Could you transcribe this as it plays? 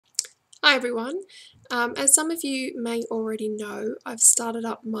Hi everyone. As some of you may already know, I've started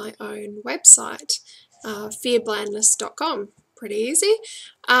up my own website, fearblandness.com. Pretty easy.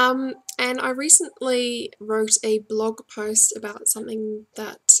 And I recently wrote a blog post about something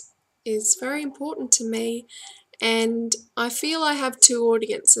that is very important to me, and I feel I have two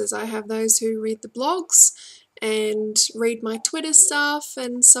audiences. I have those who read the blogs and read my Twitter stuff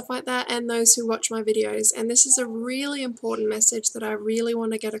and stuff like that, and those who watch my videos. And this is a really important message that I really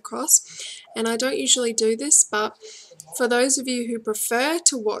want to get across. And I don't usually do this, but for those of you who prefer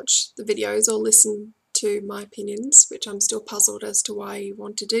to watch the videos or listen to my opinions, which I'm still puzzled as to why you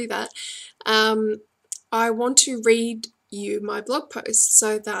want to do that, I want to read you my blog post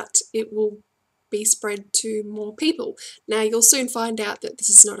so that it will be spread to more people. Now, you'll soon find out that this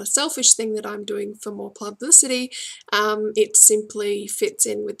is not a selfish thing that I'm doing for more publicity. It simply fits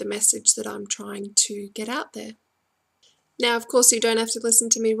in with the message that I'm trying to get out there. Now, of course, you don't have to listen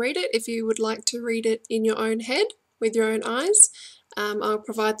to me read it. If you would like to read it in your own head with your own eyes, I'll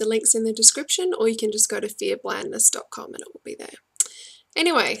provide the links in the description, or you can just go to fearblandness.com and it will be there.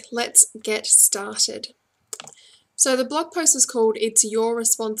 Anyway, let's get started. So the blog post is called "It's Your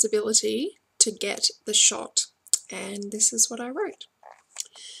Responsibility to Get the Shot," and this is what I wrote.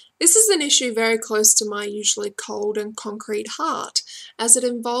 This is an issue very close to my usually cold and concrete heart, as it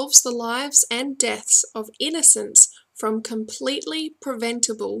involves the lives and deaths of innocents from completely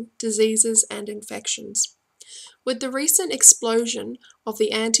preventable diseases and infections. With the recent explosion of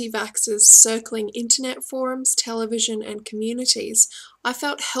the anti-vaxxers circling internet forums, television, and communities, I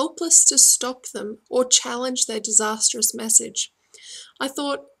felt helpless to stop them or challenge their disastrous message. I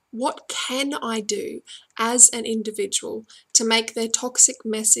thought, what can I do as an individual to make their toxic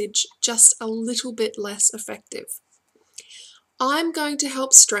message just a little bit less effective? I'm going to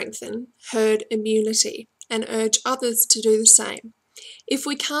help strengthen herd immunity and urge others to do the same. If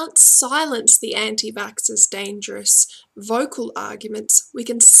we can't silence the anti-vaxxers' dangerous vocal arguments, we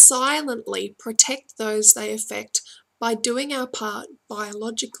can silently protect those they affect by doing our part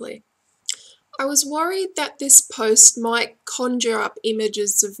biologically. I was worried that this post might conjure up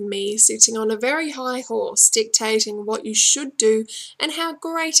images of me sitting on a very high horse dictating what you should do and how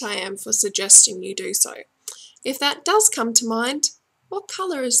great I am for suggesting you do so. If that does come to mind, what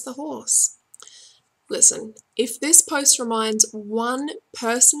colour is the horse? Listen, if this post reminds one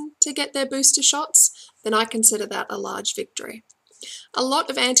person to get their booster shots, then I consider that a large victory. A lot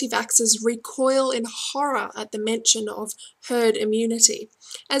of anti-vaxxers recoil in horror at the mention of herd immunity,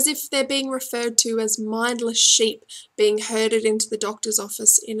 as if they're being referred to as mindless sheep being herded into the doctor's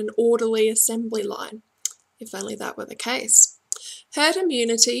office in an orderly assembly line. If only that were the case. Herd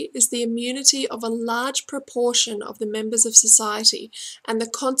immunity is the immunity of a large proportion of the members of society and the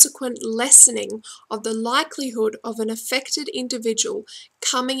consequent lessening of the likelihood of an affected individual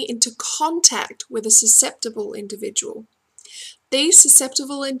coming into contact with a susceptible individual. These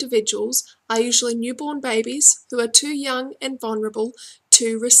susceptible individuals are usually newborn babies who are too young and vulnerable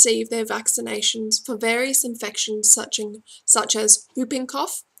to receive their vaccinations for various infections such as whooping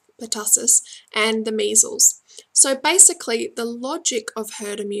cough, pertussis, and the measles. So basically, the logic of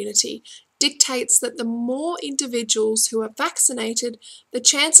herd immunity dictates that the more individuals who are vaccinated, the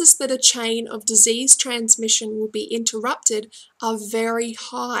chances that a chain of disease transmission will be interrupted are very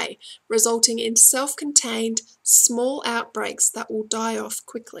high, resulting in self-contained, small outbreaks that will die off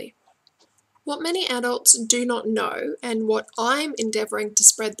quickly. What many adults do not know, and what I'm endeavouring to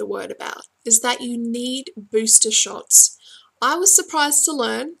spread the word about, is that you need booster shots. I was surprised to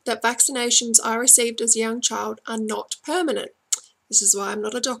learn that vaccinations I received as a young child are not permanent. This is why I'm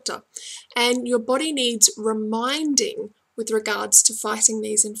not a doctor. And your body needs reminding with regards to fighting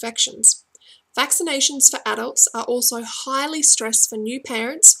these infections. Vaccinations for adults are also highly stressed for new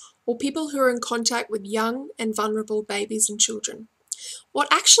parents or people who are in contact with young and vulnerable babies and children.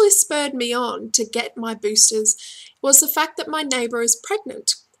 What actually spurred me on to get my boosters was the fact that my neighbour is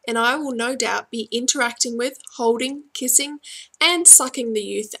pregnant, and I will no doubt be interacting with, holding, kissing, and sucking the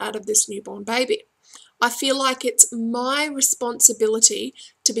youth out of this newborn baby. I feel like it's my responsibility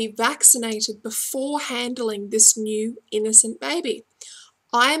to be vaccinated before handling this new innocent baby.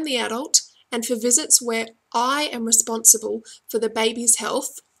 I am the adult, and for visits where I am responsible for the baby's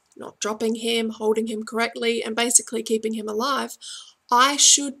health, not dropping him, holding him correctly, and basically keeping him alive, I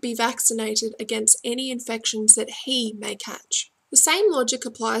should be vaccinated against any infections that he may catch. The same logic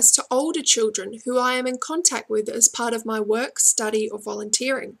applies to older children who I am in contact with as part of my work, study, or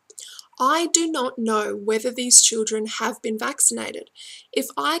volunteering. I do not know whether these children have been vaccinated. If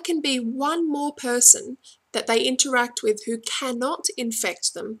I can be one more person that they interact with who cannot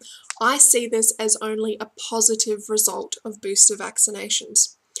infect them, I see this as only a positive result of booster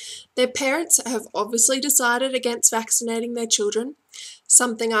vaccinations. Their parents have obviously decided against vaccinating their children,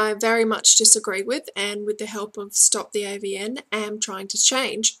 something I very much disagree with, and with the help of Stop the AVN, am trying to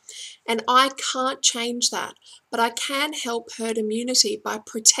change. And I can't change that, but I can help herd immunity by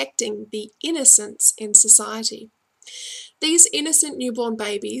protecting the innocents in society. These innocent newborn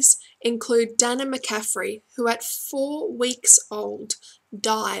babies include Dana McCaffrey, who at 4 weeks old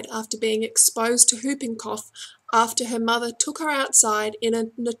died after being exposed to whooping cough after her mother took her outside in a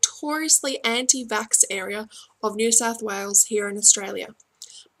notoriously anti-vax area of New South Wales here in Australia.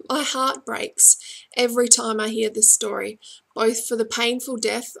 My heart breaks every time I hear this story, both for the painful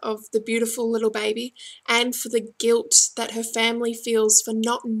death of the beautiful little baby and for the guilt that her family feels for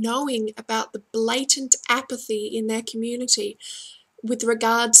not knowing about the blatant apathy in their community with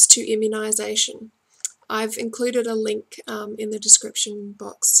regards to immunisation. I've included a link in the description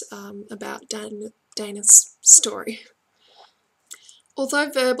box about Dana's story.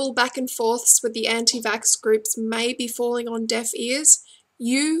 Although verbal back and forths with the anti-vax groups may be falling on deaf ears,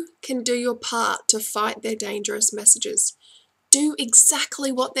 you can do your part to fight their dangerous messages. Do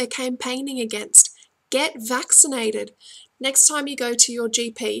exactly what they're campaigning against. Get vaccinated. Next time you go to your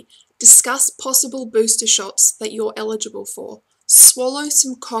GP, discuss possible booster shots that you're eligible for. Swallow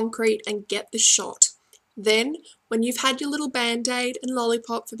some concrete and get the shot. Then, when you've had your little band-aid and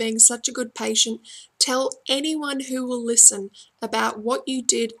lollipop for being such a good patient, tell anyone who will listen about what you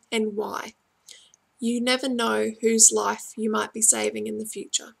did and why. You never know whose life you might be saving in the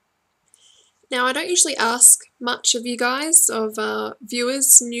future. Now, I don't usually ask much of you guys, of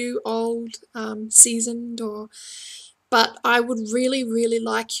viewers, new, old, seasoned, but I would really, really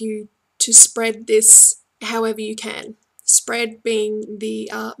like you to spread this however you can. Spread being the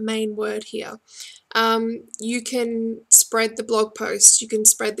main word here. You can spread the blog post, you can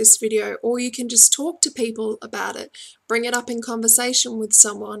spread this video, or you can just talk to people about it. Bring it up in conversation with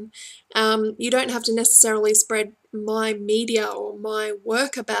someone. You don't have to necessarily spread my media or my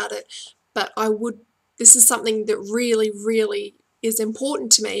work about it, but this is something that really, really is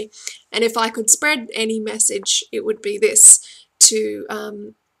important to me. And if I could spread any message, it would be this: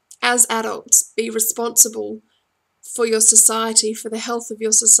 to, as adults, be responsible for your society, for the health of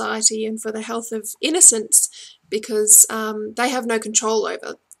your society, and for the health of innocents, because they have no control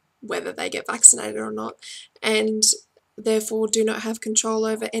over whether they get vaccinated or not, and therefore do not have control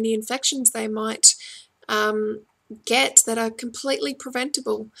over any infections they might get that are completely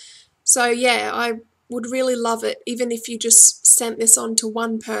preventable. So yeah, I would really love it, even if you just sent this on to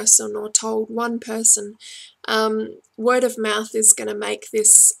one person or told one person. Word of mouth is going to make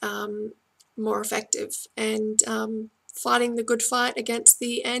this more effective, and fighting the good fight against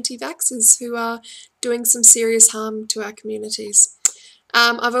the anti-vaxxers who are doing some serious harm to our communities.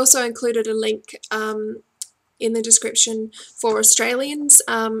 I've also included a link in the description for Australians,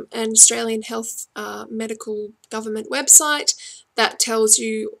 an Australian Health Medical Government website that tells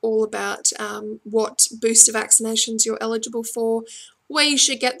you all about what booster vaccinations you're eligible for, where you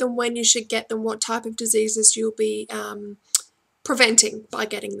should get them, when you should get them, what type of diseases you'll be preventing by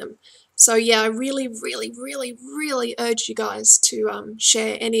getting them. So yeah, I really, really, really, really urge you guys to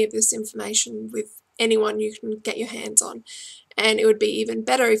share any of this information with anyone you can get your hands on. And it would be even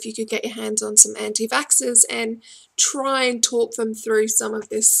better if you could get your hands on some anti-vaxxers and try and talk them through some of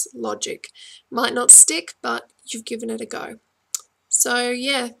this logic. Might not stick, but you've given it a go. So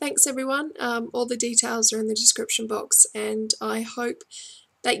yeah, thanks everyone. All the details are in the description box, and I hope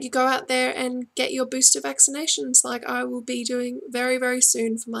that you go out there and get your booster vaccinations like I will be doing very, very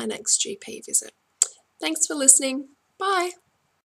soon for my next GP visit. Thanks for listening. Bye.